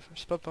parking, enfin, je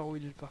sais pas par où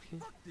il est le parking.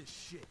 Ow!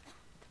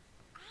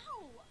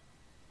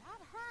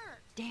 That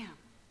hurt! Damn,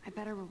 I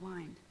better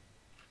rewind.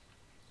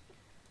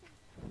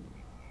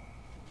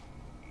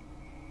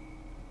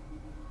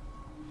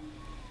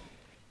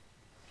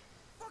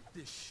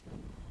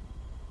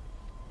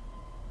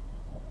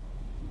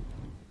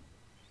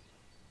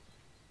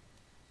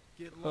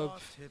 Get Hop.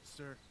 lost,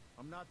 hipster.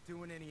 I'm not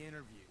doing any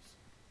interviews.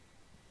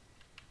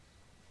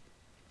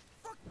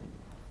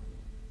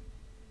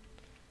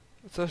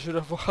 Ça je vais la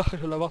voir, je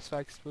vais la voir se faire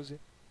exploser.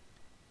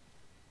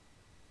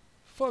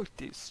 Fuck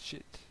this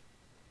shit.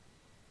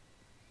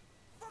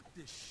 Fuck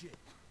this shit.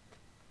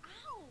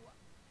 Ow!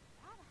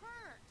 That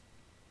hurt!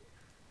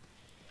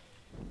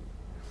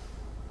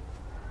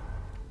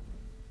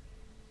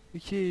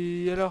 Ok,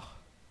 alors?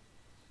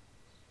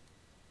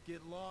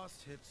 Get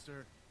lost,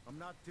 hipster. I'm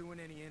not doing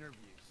any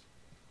interviews.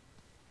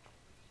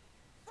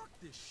 Fuck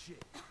this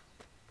shit.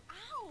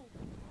 Ow! No!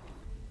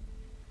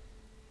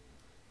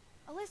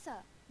 Alyssa,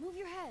 move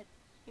your head.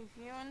 If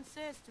you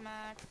insist,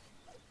 Max.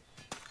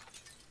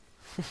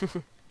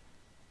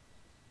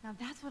 Now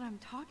that's what I'm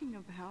talking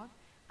about.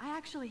 I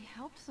actually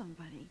helped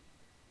somebody.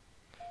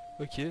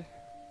 Ok.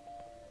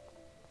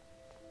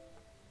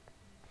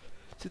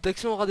 Cette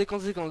action aura des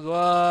conséquences,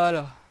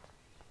 voilà.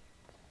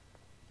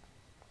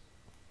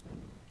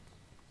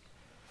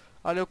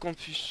 Allez au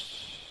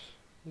campus.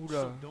 Oula.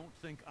 So don't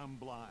think I'm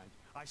blind.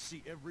 I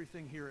see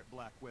everything here at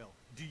Blackwell.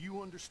 Do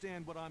you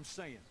understand what I'm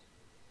saying?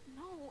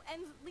 No,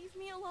 and leave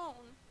me alone.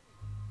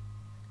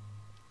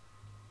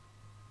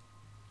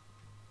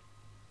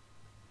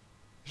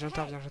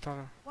 J'interviens.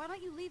 Why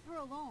don't you leave her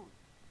alone?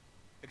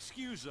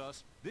 Excuse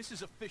us, this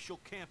is official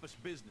campus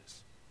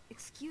business.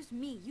 Excuse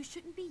me, you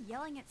shouldn't be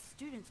yelling at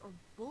students or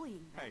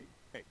bullying them.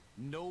 Hey,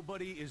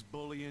 nobody is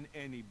bullying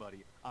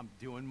anybody. I'm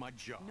doing my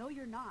job. No,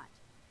 you're not.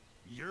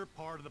 You're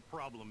part of the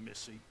problem,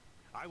 Missy.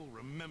 I will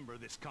remember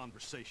this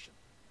conversation.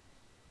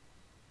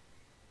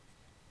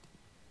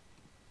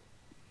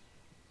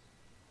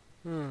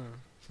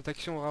 Cette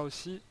action aura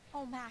aussi...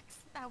 Oh, Max,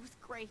 that was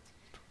great.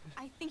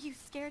 I think you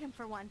scared him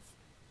for once.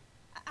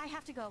 I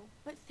have to go,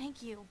 but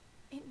thank you.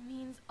 It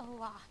means a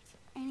lot.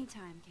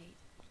 Anytime, Kate.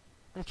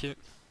 Ok.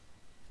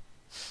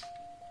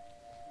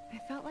 I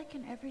felt like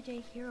an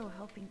everyday hero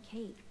helping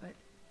Kate, but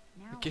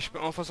now... Ok, je peux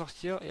enfin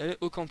sortir et aller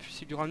au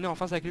campus et lui ramener en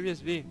face avec le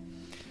USB.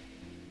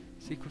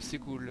 C'est cool, c'est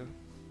cool.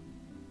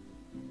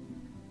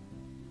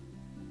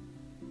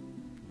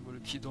 On voit le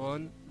petit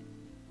drone.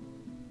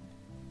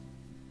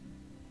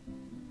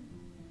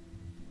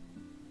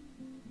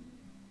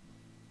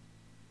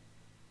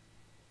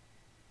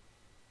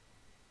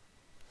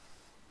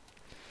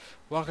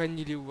 Warren,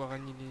 il est où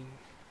Warren? Il est...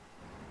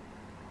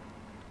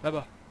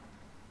 Là-bas.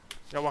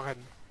 Il y a Warren.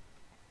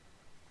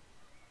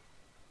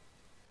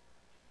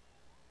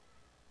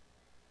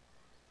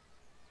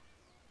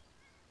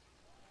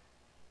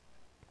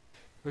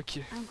 Ok.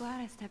 I'm glad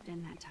I stepped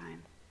in that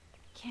time.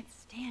 Can't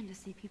stand to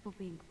see people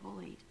being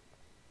bullied.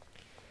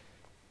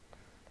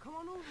 Come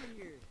on over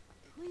here,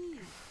 please.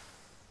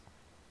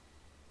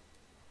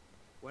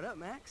 What up,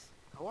 Max?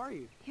 How are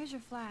you? Here's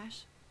your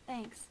flash.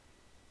 Thanks.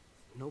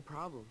 No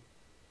problem.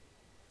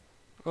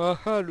 Ah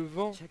ah, le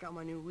vent. Check out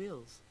my new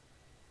wheels.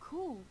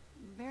 Cool.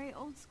 Very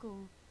old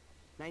school.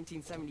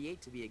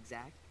 1978 to be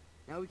exact.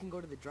 Now we can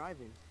go to the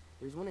drive-in.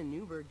 There's one in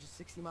Newburgh just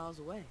 60 miles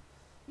away.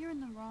 You're in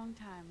the wrong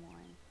time,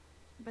 Warren.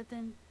 But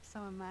then, so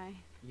am I.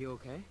 You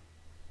okay?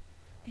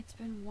 It's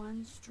been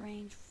one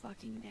strange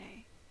fucking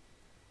day.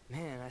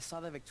 Man, I saw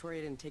that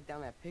Victoria didn't take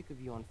down that pic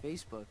of you on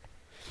Facebook.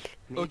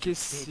 Major Ok,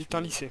 c'est bitch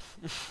un move. lycée.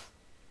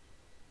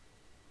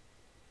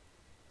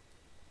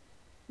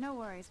 No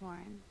worries,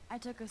 Warren. I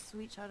took a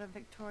sweet shot of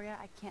Victoria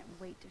I can't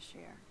wait to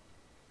share.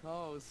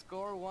 Oh,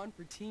 score one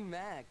for Team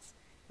Max.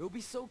 It would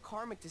be so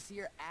karmic to see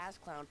her ass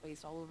clown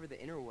face all over the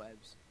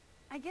interwebs.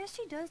 I guess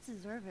she does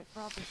deserve it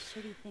for all the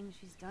shitty things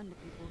she's done to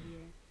people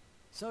here.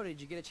 So,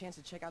 did you get a chance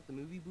to check out the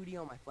movie booty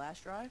on my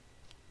flash drive?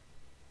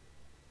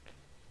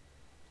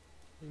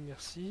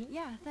 Merci.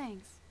 Yeah,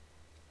 thanks.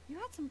 You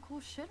had some cool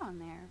shit on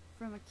there,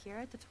 from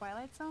Akira to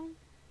Twilight Zone,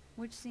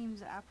 which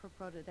seems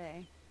apropos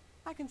today.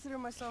 I consider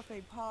myself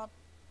a pop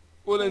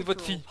Oh, on a une voix de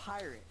cultural fille.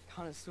 pirate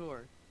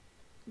connoisseur.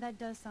 That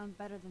does sound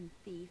better than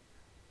thief.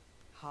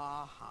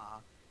 Ha ha.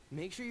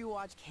 Make sure you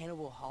watch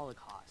Cannibal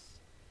Holocaust.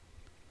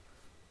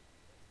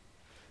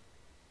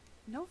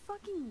 No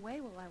fucking way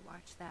will I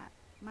watch that.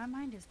 My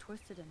mind is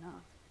twisted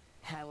enough.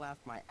 I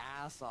laughed my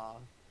ass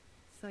off.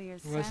 So you're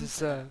Ouais, c'est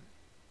ça.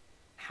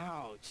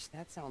 Ouch,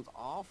 that sounds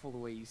awful the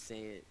way you say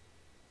it.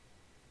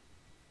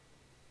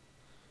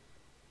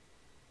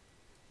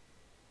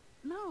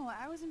 No,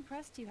 I was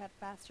impressed you had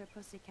faster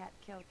pussycat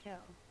kill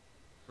kill.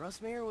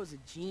 Russ Mayer was a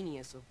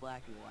genius of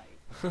black and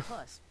white.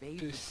 Plus,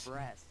 bathed with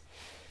breasts.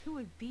 Who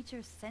would beat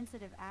your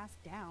sensitive ass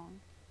down?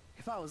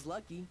 If I was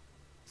lucky.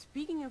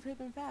 Speaking of hip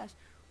and fast,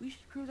 we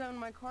should cruise out in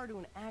my car to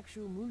an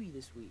actual movie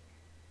this week.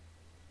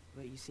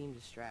 But you seem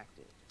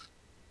distracted.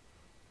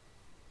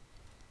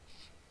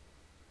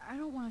 I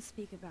don't want to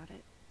speak about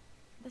it.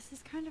 This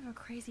is kind of a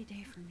crazy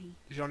day for me.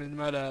 J'en ai de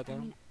malade, I hein.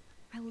 mean,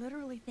 I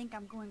literally think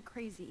I'm going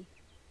crazy.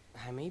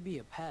 I may be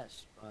a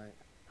pest, but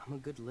I'm a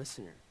good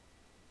listener.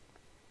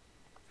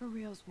 For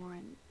reals,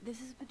 Warren,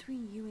 this is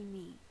between you and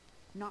me,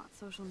 not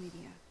social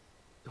media.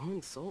 Don't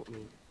insult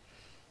me.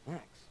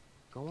 Max,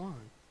 go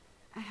on.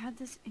 I had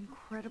this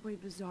incredibly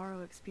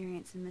bizarro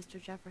experience in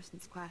Mr.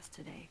 Jefferson's class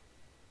today.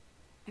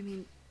 I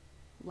mean,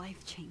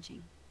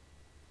 life-changing.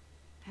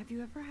 Have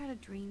you ever had a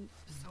dream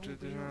so J'ai real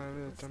déjà it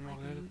rêvé was tellement like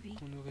a réel movie?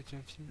 qu'on aurait dit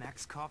un film.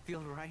 Max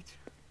Caulfield, right?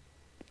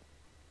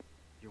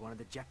 You're one of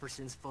the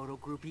Jefferson's photo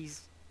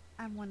groupies?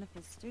 I'm one of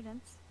his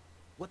students.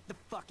 What the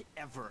fuck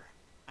ever.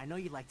 I know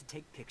you like to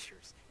take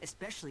pictures,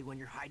 especially when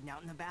you're hiding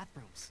out in the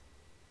bathrooms.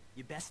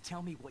 You best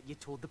tell me what you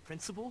told the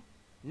principal,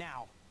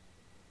 now.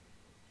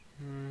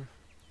 Hmm.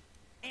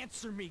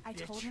 Answer me, I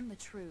bitch. told him the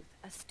truth.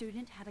 A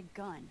student had a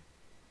gun.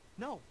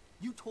 No,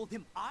 you told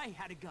him I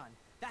had a gun.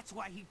 That's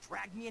why he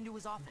dragged me into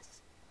his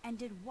office. And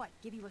did what,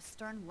 give you a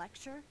stern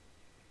lecture?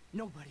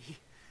 Nobody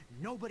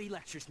Nobody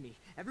lectures me.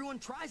 Everyone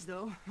tries,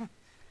 though.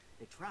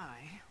 They try.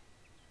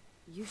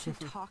 You should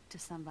talk to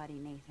somebody,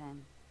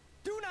 Nathan.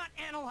 Do not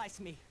analyze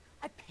me!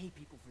 I pay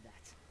people for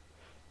that.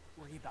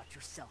 Worry about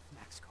yourself,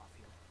 Max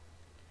Caulfield.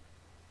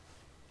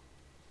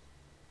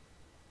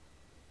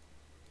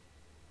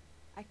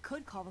 I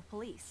could call the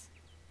police.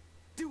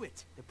 Do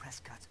it! The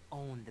Prescotts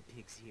own the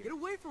pigs here. Get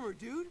away from her,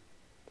 dude!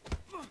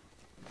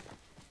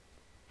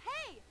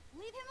 Hey!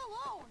 Leave him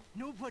alone!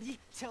 Nobody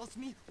tells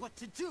me what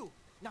to do!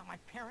 Not my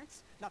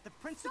parents, not the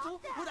principal,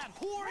 Stop that! or that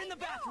whore in the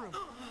Right now! bathroom!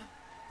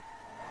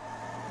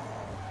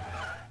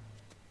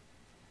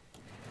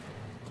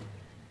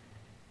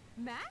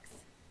 Max?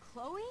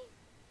 Chloe?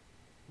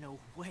 No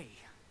way.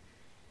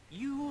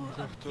 You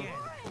again.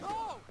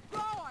 Go! Go!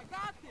 I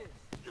got this!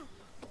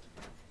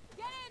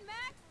 Get in,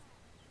 Max!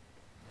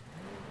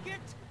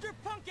 Get your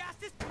punk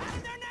asses out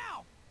of there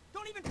now!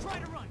 Don't even try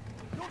to run!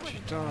 Nobody!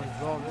 Putain, le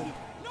bordel.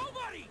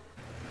 Nobody!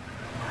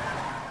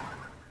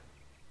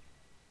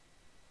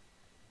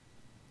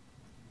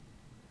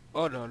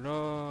 Oh là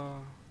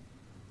là.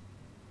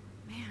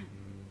 Man,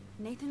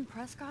 Nathan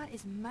Prescott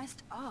is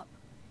messed up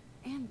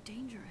and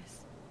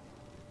dangerous.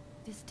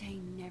 This day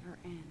never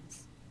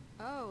ends.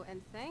 Oh,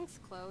 and thanks,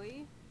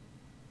 Chloe.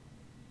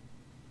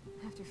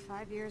 After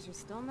 5 years, you're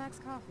still Max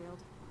Caulfield.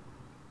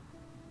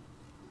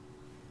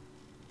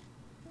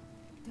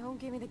 Don't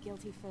give me the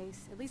guilty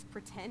face. At least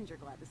pretend you're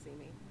glad to see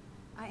me.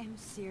 I am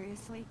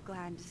seriously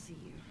glad to see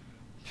you.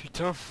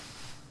 Putain.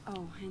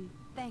 Oh, and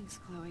thanks,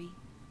 Chloe.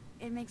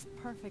 It makes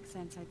perfect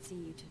sense I'd see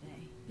you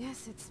today.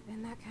 Yes, it's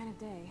been that kind of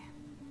day.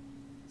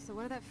 So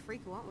what did that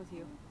freak want with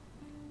you?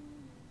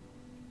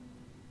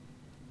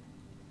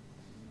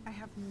 I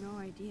have no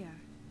idea.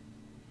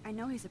 I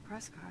know he's a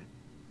Prescott.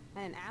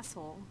 And an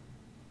asshole.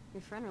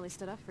 Your friend really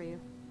stood up for you.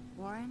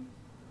 Warren?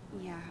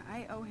 Yeah,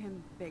 I owe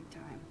him big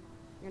time.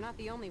 You're not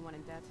the only one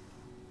in debt.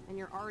 And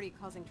you're already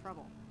causing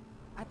trouble.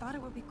 I thought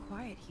it would be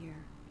quiet here.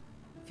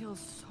 It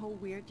feels so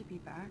weird to be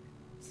back.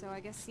 So I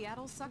guess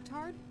Seattle sucked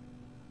hard?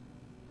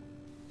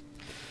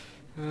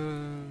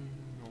 Non.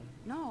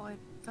 No, it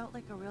felt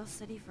like a real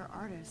city for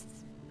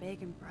artists.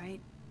 Big and bright.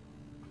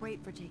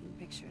 Great for taking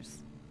pictures.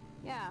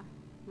 Yeah.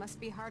 Must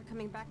be hard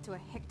coming back to a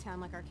hick town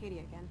like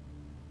Arcadia again.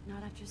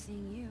 Not after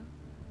seeing you.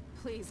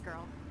 Please,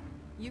 girl.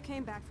 You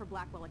came back for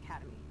Blackwell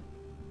Academy.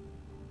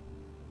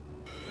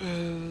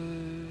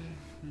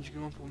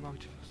 Uniquement pour Mark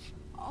Jefferson.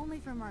 Only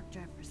for Mark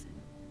Jefferson.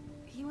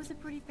 He was a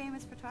pretty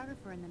famous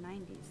photographer in the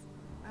 90s.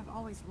 I've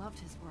always loved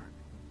his work.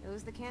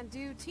 Those that can't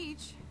do,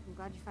 teach. I'm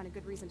glad you found a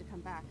good reason to come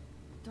back.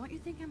 Don't you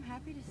think I'm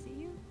happy to see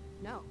you?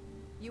 No.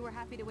 You were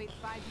happy to wait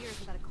 5 years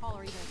without a call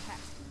or even a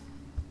text.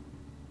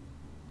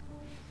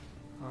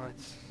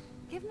 Arrête.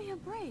 Give me a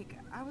break.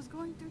 I was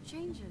going through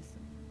changes.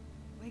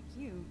 Like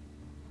you.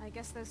 I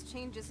guess those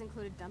changes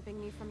included dumping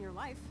me from your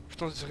life.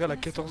 Putain, on dirait elle a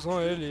 14 ans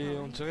elle et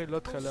on dirait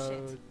l'autre elle a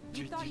Bullshit.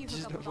 You thought you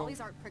hooked up 19 with all ans.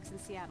 these art pricks in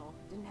Seattle.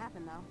 Didn't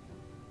happen though.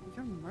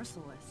 You're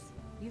merciless.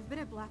 You've been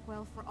at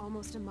Blackwell for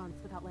almost a month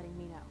without letting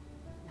me know.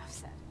 Enough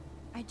said.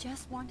 I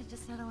just wanted to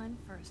settle in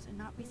first and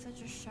not be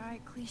such a shy,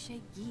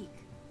 cliche geek.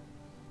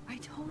 I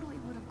totally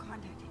would have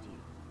contacted you.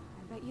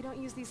 I bet you don't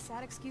use these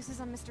sad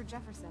excuses on Mr.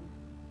 Jefferson.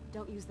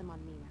 Don't use them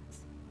on me, Max.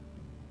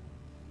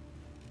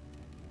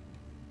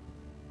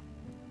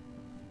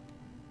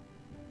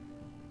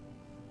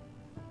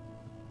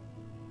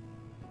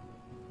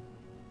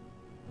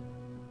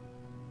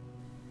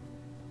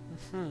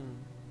 Broken.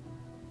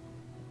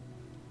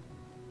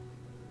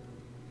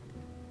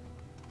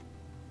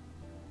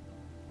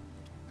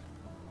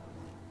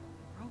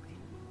 Oh,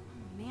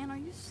 man, are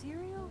you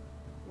serial?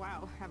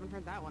 Wow, haven't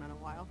heard that one in a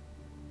while.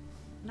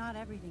 Not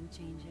everything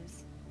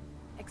changes.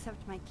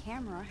 Except my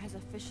camera has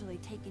officially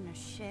taken a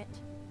shit.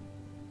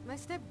 My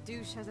step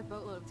douche has a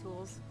boatload of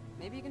tools.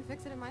 Maybe you can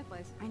fix it at my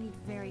place. I need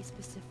very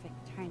specific,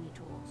 tiny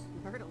tools.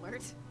 Nerd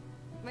alert.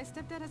 My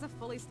stepdad has a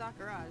fully stocked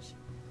garage.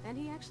 And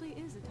he actually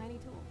is a tiny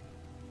tool.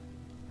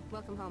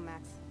 Welcome home,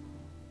 Max.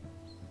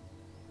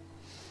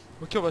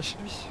 Ok, on va chez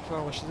lui, enfin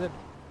on va chez elle.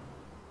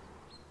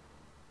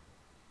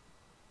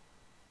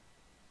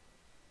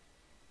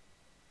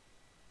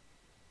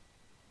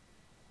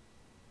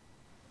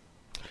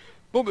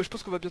 Bon bah je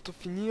pense qu'on va bientôt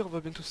finir, on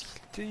va bientôt se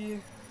quitter.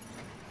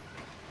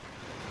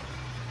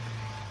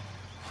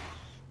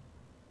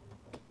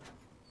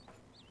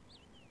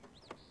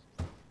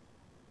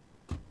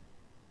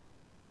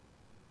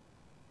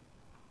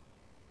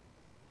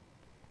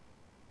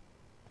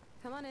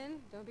 Come on in,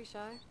 don't be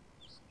shy.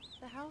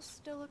 The house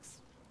still looks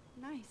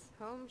nice.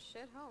 Home,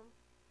 shit, home.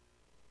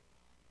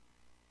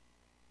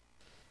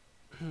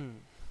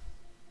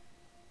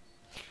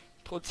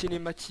 Trop de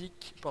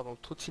cinématiques, pardon,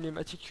 trop de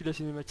cinématiques, tue la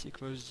cinématique,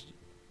 moi je dis.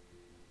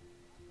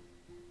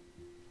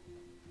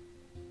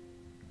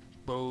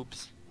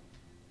 Bobs.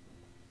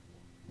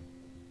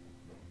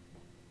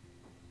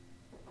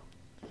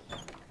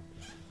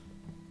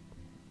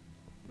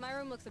 My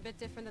room looks a bit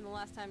different than the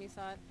last time you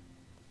saw it.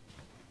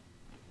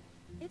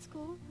 It's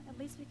cool. At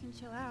least we can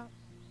chill out.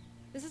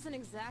 This isn't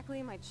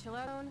exactly my chill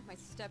out zone. My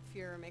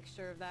step-fuhrer makes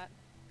sure of that.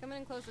 Come in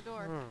and close the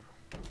door.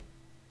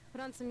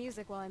 Put on some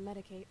music while I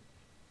medicate.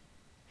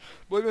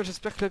 Bon, eh bien,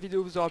 j'espère que la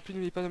vidéo vous aura plu.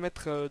 N'oubliez pas de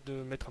mettre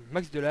un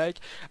max de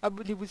likes.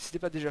 Abonnez-vous si ce n'est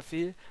pas déjà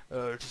fait.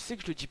 Je sais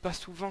que je le dis pas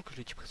souvent, que je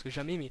le dis presque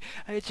jamais, mais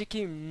allez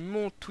checker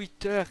mon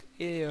Twitter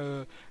et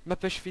ma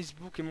page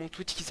Facebook et mon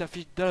tweet qui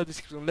s'affiche dans la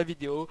description de la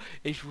vidéo.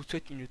 Et je vous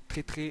souhaite une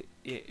très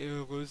et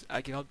heureuse,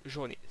 agréable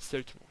journée.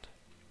 Salut tout le monde.